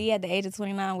expected to be at the age of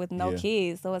 29 with no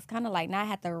kids. So it's kind of like now I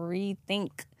have to rethink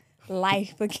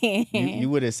life again. You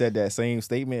would have said that same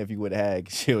statement if you would have had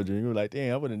children. You were like,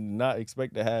 damn, I would not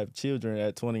expect to have children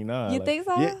at 29. You think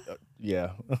so?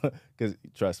 Yeah. Because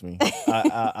trust me,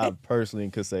 I personally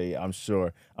could say I'm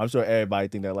sure everybody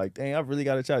think that like, dang, I really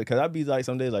got a child. Because I'd be like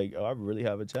some days like, oh, I really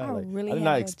have a child. I did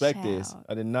not expect this.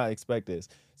 I did not expect this.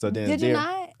 So then did you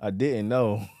not? I didn't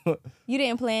know. You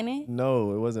didn't plan it?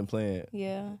 No, it wasn't planned.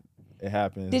 Yeah. It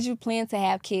happened. Did you plan to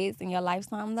have kids in your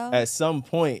lifetime, though? At some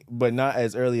point, but not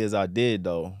as early as I did,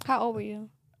 though. How old were you?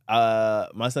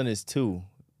 My son is 2.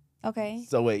 Okay.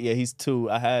 So wait, yeah, he's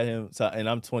 2. I had him, and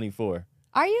I'm 24.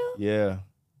 Are you? Yeah.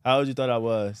 How old you thought I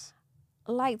was?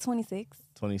 Like 26.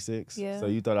 26? Yeah. So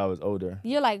you thought I was older?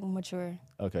 You're mature.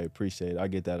 Okay, appreciate it. I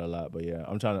get that a lot, but yeah,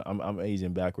 I'm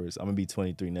aging backwards. I'm gonna be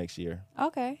 23 next year.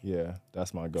 Okay. Yeah,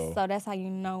 that's my goal. So that's how you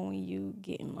know when you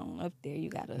getting on up there, you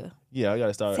gotta. Yeah, I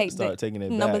gotta start taking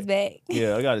it numbers back.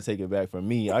 Yeah, I gotta take it back from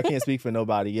me. I can't speak for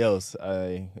nobody else.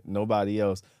 Nobody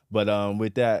else. But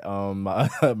with that, my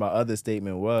other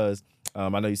statement was, I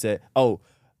know you said,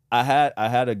 I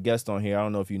had a guest on here. I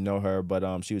don't know if you know her,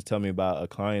 but she was telling me about a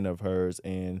client of hers,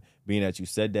 and being that you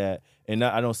said that, and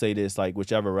I don't say this like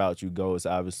whichever route you go is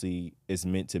obviously it's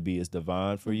meant to be, it's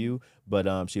divine for you.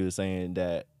 But she was saying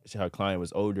that her client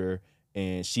was older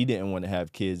and she didn't want to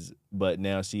have kids, but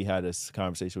now she had a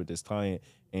conversation with this client,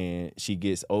 and she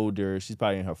gets older. She's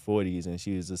probably in her 40s, and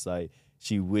she was just like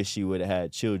she wished she would have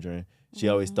had children. She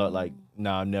always thought like,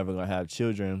 nah, I'm never gonna have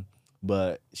children.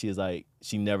 But she was like,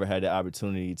 she never had the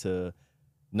opportunity to,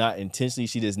 not intentionally,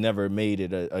 she just never made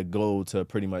it a goal to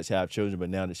pretty much have children. But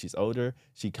now that she's older,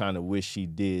 she kind of wished she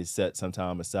did set some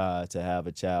time aside to have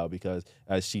a child, because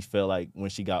as she felt like when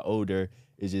she got older,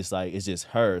 it's just like it's just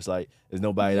her. It's like there's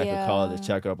nobody that could call to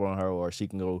check up on her, or she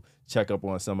can go check up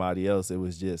on somebody else. It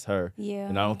was just her. Yeah.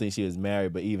 And I don't think she was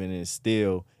married, but even it's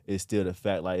still the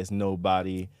fact like it's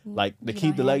nobody like to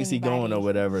keep the legacy going or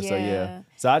whatever. Yeah.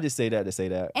 So I just say that to say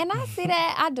that. And I see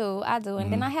that. I do.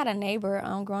 And then I had a neighbor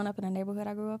growing up in the neighborhood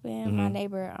I grew up in. My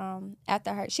neighbor,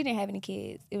 after her, she didn't have any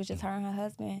kids. It was just her and her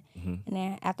husband. And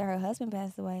then after her husband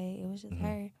passed away, it was just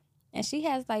her. And she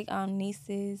has like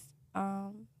nieces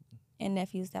and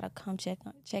nephews that'll come check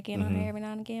in on her every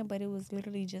now and again, but it was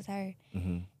literally just her.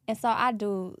 And so I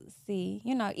do see,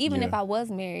 you know, even if I was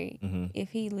married, if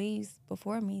he leaves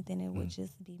before me, then it would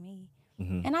just be me.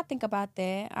 And I think about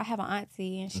that. I have an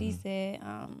auntie, and she said,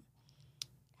 how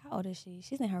old is she?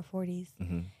 She's in her 40s.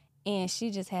 And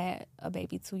she just had a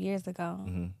baby 2 years ago.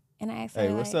 And I asked her,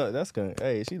 hey, what's up? That's good.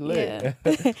 Hey, she lit.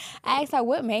 Yeah. I asked her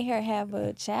what made her have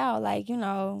a child, like, you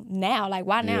know, now, like,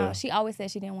 why now? Yeah. She always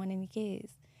said she didn't want any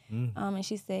kids. And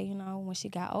she said, you know, when she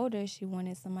got older, she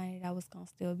wanted somebody that was going to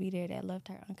still be there, that loved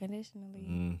her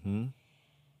unconditionally. And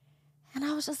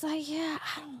I was just like, yeah,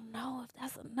 I don't know if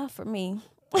that's enough for me.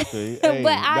 Okay. Hey,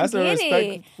 but I that's get a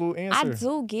respectful answer. I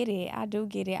do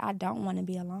get it. I don't want to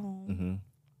be alone.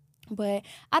 But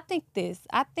I think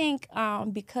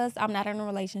because I'm not in a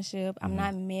relationship, I'm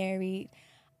not married,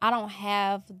 I don't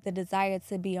have the desire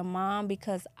to be a mom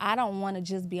because I don't want to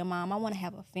just be a mom. I want to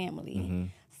have a family.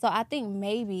 So I think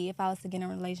maybe if I was to get in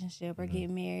a relationship or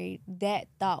get married, that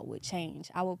thought would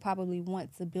change. I would probably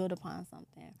want to build upon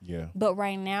something. Yeah. But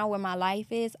right now, where my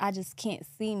life is, I just can't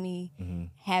see me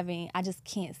having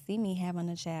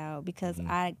a child because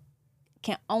I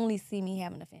can only see me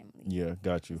having a family. Yeah,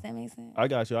 got you. Does that make sense? I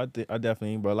got you. I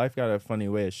definitely, bro. Life got a funny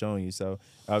way of showing you. So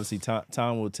obviously,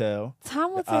 time will tell.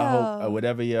 Time will tell. I hope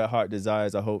whatever your heart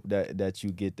desires. I hope that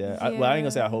you get that. Yeah. Well, I ain't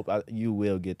gonna say I hope. You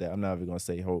will get that. I'm not even gonna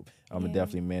say hope. I'm gonna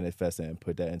definitely manifest it and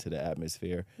put that into the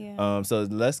atmosphere. Yeah. So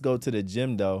let's go to the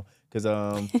gym though, because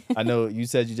I know you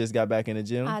said you just got back in the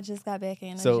gym. I just got back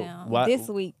in the gym this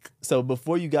week. So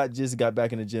before you just got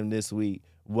back in the gym this week,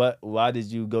 why did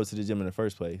you go to the gym in the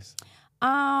first place?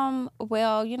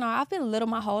 Well, you know, I've been little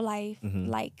my whole life,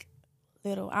 like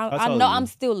little. I know I'm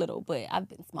still little, but I've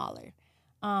been smaller.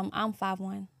 I'm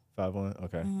 5'1". 5'1",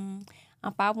 okay.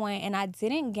 I'm 5'1", and I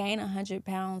didn't gain 100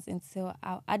 pounds until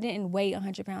I didn't weigh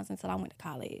 100 pounds until I went to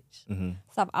college. So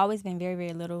I've always been very,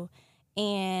 very little,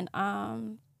 and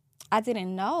I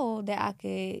didn't know that I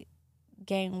could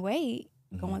gain weight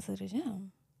going to the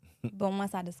gym. But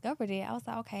once I discovered it, I was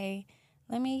like, okay.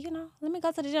 Let me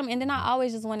go to the gym. And then I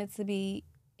always just wanted to be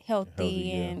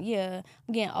healthy and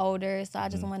I'm getting older, so I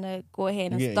just want to go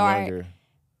ahead and start. Younger.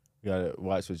 You gotta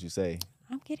watch what you say.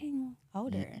 I'm getting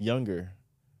older. Younger.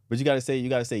 But you gotta say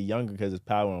younger because it's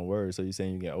power in words. So you're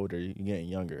saying you get older, you're getting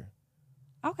younger.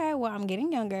 Okay, well, I'm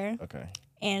getting younger. Okay.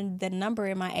 And the number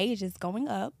in my age is going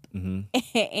up.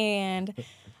 And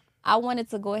I wanted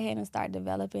to go ahead and start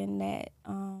developing that,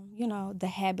 the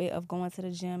habit of going to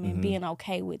the gym and being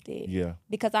okay with it. Yeah.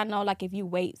 Because I know, like, if you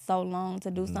wait so long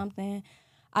to do something,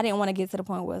 I didn't want to get to the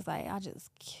point where it's like, I just,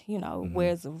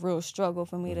 where it's a real struggle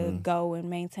for me to go and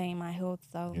maintain my health.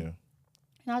 So, and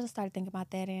I just started thinking about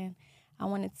that, and I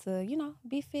wanted to,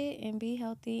 be fit and be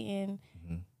healthy and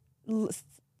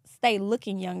stay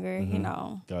looking younger,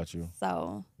 Got you.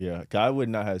 So. Yeah, 'cause I would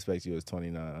not have expected you as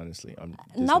 29, honestly.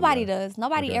 Nobody does.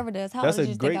 Nobody ever does. How old did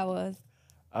you think I was?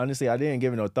 Honestly, I didn't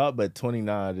give it no thought, but 29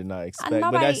 I did not expect. But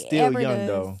Nobody that's still ever young, does.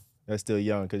 though. That's still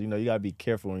young because, you got to be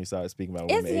careful when you start speaking about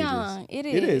women It's young. It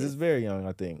is. It is. It's very young,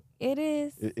 I think. It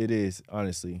is. It is,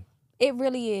 honestly. It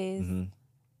really is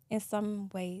in some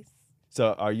ways.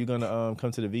 So are you going to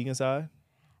come to the vegan side?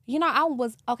 So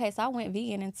I went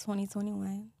vegan in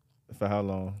 2021. For how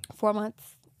long? 4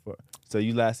 months. So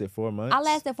you lasted 4 months? I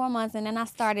lasted 4 months, and then I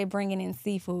started bringing in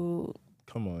seafood.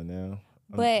 Come on now.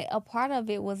 But a part of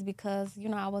it was because,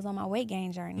 I was on my weight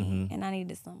gain journey, and I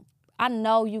needed some. I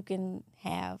know you can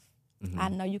have. I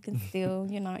know you can still,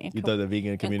 You thought the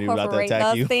vegan community was about to attack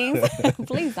those you? things.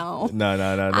 Please don't. No.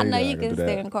 I know you can still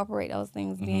incorporate those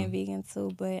things being vegan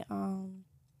too, but I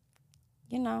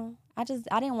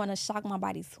didn't want to shock my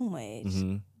body too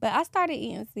much. But I started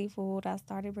eating seafood. I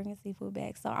started bringing seafood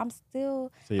back. So I'm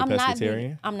still. So you're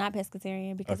pescatarian? I'm not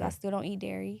pescatarian because I still don't eat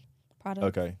dairy products.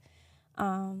 Okay.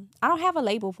 I don't have a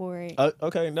label for it.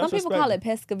 Okay, some people call it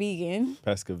pesca vegan.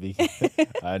 Pesca vegan.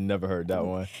 I never heard that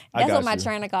one. That's what my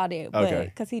trainer called it,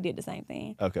 because he did the same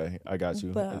thing. Okay, I got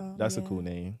you. But, that's a cool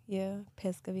name. Yeah,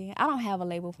 pesca vegan. I don't have a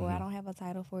label for it. I don't have a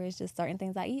title for it. It's just certain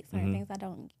things I eat, certain things I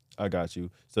don't I got you.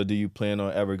 So do you plan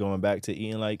on ever going back to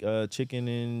eating like chicken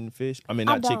and fish? I mean,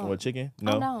 I not chicken don't. or chicken.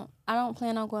 No. I don't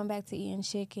plan on going back to eating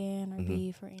chicken or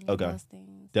beef or any of those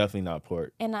things. Definitely not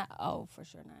pork. And for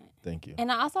sure not. Thank you.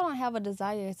 And I also don't have a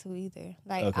desire to either.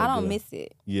 Like Okay, I don't good. miss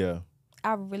it. Yeah.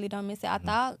 I really don't miss it. I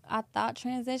thought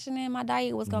transitioning my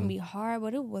diet was gonna be hard,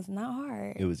 but it was not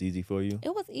hard. It was easy for you?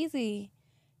 It was easy.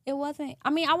 It wasn't. I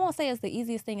mean, I won't say it's the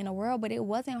easiest thing in the world, but it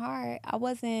wasn't hard.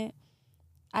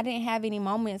 I didn't have any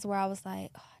moments where I was like,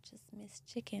 oh, I just miss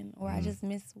chicken or I just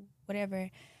miss whatever.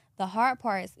 The hard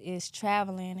parts is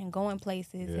traveling and going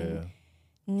places and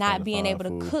not being able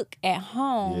to cook at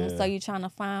home. Yeah. So you're trying to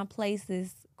find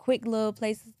places, quick little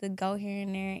places to go here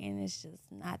and there, and it's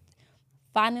just not.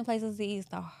 Finding places to eat is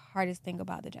the hardest thing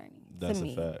about the journey. That's to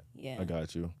me. a fact. Yeah. I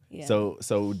got you. Yeah. So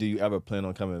do you ever plan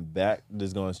on coming back,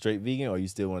 just going straight vegan, or you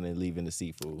still want to leave in the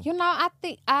seafood? You know, I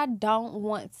think I don't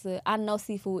want to. I know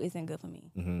seafood isn't good for me.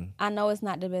 Mm-hmm. I know it's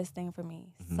not the best thing for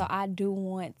me. So I do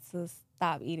want to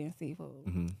stop eating seafood.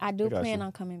 Mm-hmm. I do plan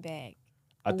on coming back.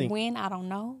 I think when, I don't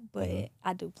know, but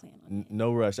I do plan on it.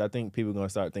 No rush. I think people are going to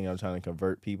start thinking I'm trying to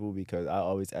convert people because I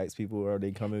always ask people, are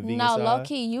they coming vegan No, side?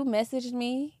 low-key, you messaged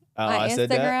me on I Instagram, said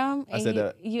that? and I said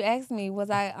that. you asked me,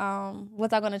 was I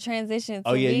going to transition to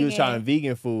Oh, yeah, vegan? you was trying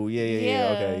vegan food. Yeah.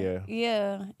 Okay, yeah.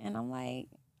 Yeah, and I'm like,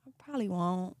 I probably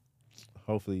won't.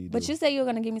 Hopefully you do. But you said you were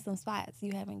going to give me some spots.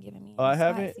 You haven't given me Oh, I any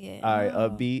haven't? spots yet. All right, No.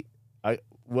 Upbeat.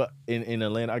 In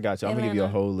Atlanta, I got you. I'm going to give you a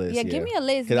Atlanta. whole list. Yeah, give me a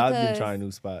list Because I've been because- trying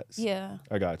new spots. Yeah,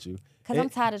 I got you. because I'm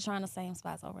tired of trying the same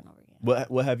spots over and over again.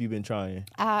 What have you been trying?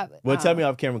 Well, Tell me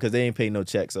off camera because they ain't paid no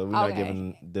check, so we're not Okay.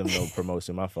 giving them no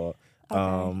promotion. My fault.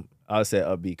 Okay. I'll say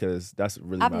Upbeat because that's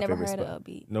really I've my never favorite heard spot. of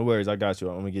Upbeat. No worries, I got you.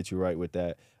 I'm gonna get you right with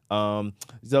that.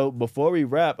 So before we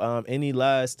wrap, any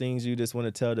last things you just want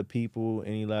to tell the people?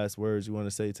 Any last words you want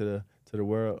to say to the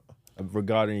world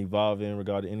regarding evolving,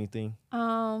 regarding anything?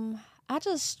 I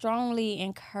just strongly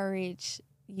encourage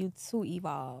you to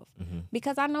evolve Mm-hmm.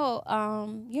 because I know,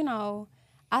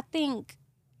 I think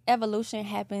evolution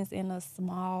happens in a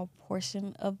small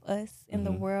portion of us in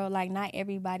the world. Like, not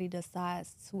everybody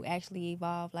decides to actually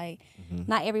evolve. Like,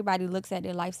 not everybody looks at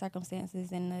their life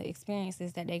circumstances and the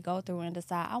experiences that they go through and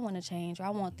decide, I want to change, or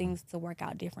I want things to work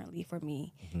out differently for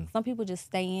me. Some people just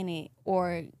stay in it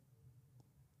or,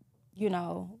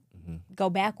 go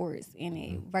backwards in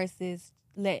it versus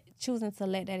choosing to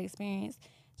let that experience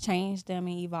change them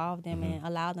and evolve them and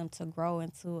allow them to grow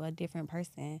into a different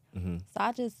person. So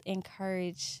I just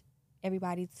encourage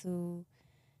everybody to,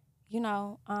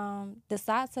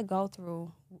 decide to go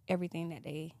through everything that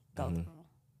they go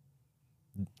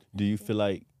through. Do you feel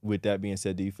like, with that being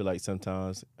said, do you feel like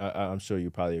sometimes, I'm sure you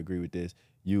probably agree with this,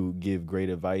 you give great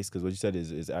advice? Because what you said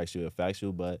is actually a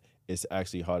factual, but it's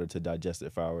actually harder to digest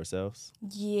it for ourselves.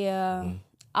 Yeah.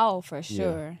 Oh, for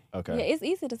sure. Yeah. Okay. Yeah, it's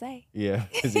easy to say. Yeah.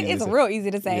 It's, It's real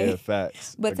easy to say. Yeah,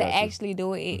 facts. But I to got you. actually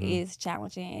do it, it is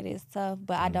challenging. It is tough.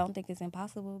 But I don't think it's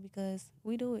impossible because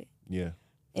we do it. Yeah.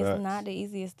 It's Facts. not the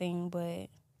easiest thing, but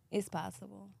it's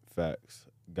possible. Facts.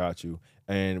 Got you.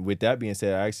 And with that being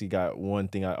said, I actually got one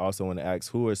thing I also want to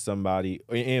ask. Who is somebody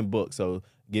in book? So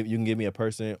you can give me a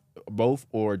person, both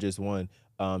or just one.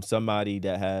 Somebody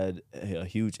that had a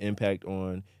huge impact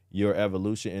on your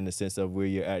evolution in the sense of where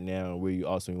you're at now and where you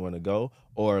also want to go,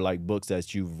 or like books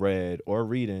that you've read or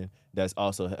reading that's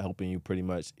also helping you pretty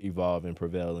much evolve and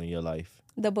prevail in your life.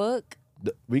 The book?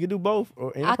 We could do both.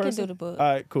 Or any I person? can do the book. All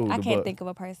right, cool. I the can't book. think of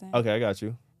a person. Okay, I got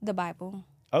you. The Bible.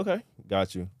 Okay,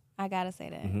 got you. I gotta say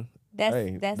that. Mhm.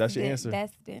 That's your answer.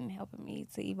 That's been helping me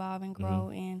to evolve and grow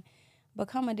and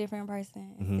become a different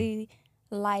person and see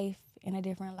life in a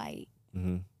different light.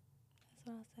 Mm-hmm. That's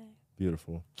what I say.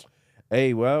 Beautiful.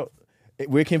 Hey, well,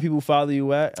 where can people follow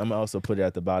you at? I'm gonna also put it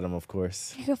at the bottom, of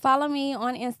course. You can follow me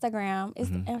on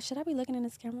Instagram. Should I be looking in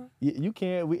this camera? You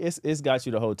can. It's got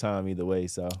you the whole time either way.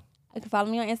 So You can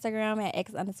follow me on Instagram at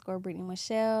 @x_Brittany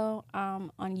Michelle. On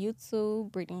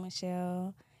YouTube, Brittany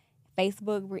Michelle.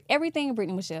 Facebook, everything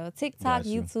Brittany Michelle. TikTok, Got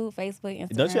you. YouTube, Facebook,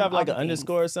 Instagram. don't you have like all an the things.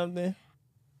 underscore or something?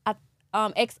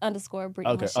 X_Brittany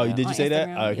Okay. Michelle. Oh, did you on say that?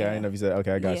 Instagram, Oh, okay, I yeah. didn't know if you said.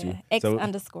 Okay, I got you.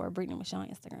 X_Brittany Michelle on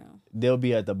Instagram. They'll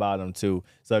be at the bottom too.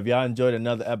 So if y'all enjoyed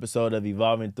another episode of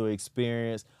Evolving Through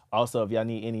Experience, also if y'all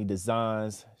need any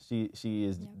designs, she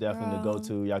is definitely the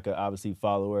go-to. Y'all could obviously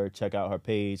follow her, check out her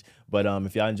page. But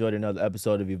if y'all enjoyed another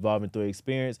episode of Evolving Through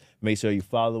Experience, make sure you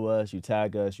follow us, you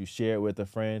tag us, you share it with a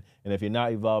friend. And if you're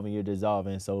not evolving, you're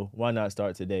dissolving. So why not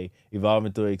start today?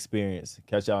 Evolving Through Experience.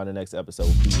 Catch y'all on the next episode.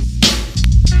 Peace.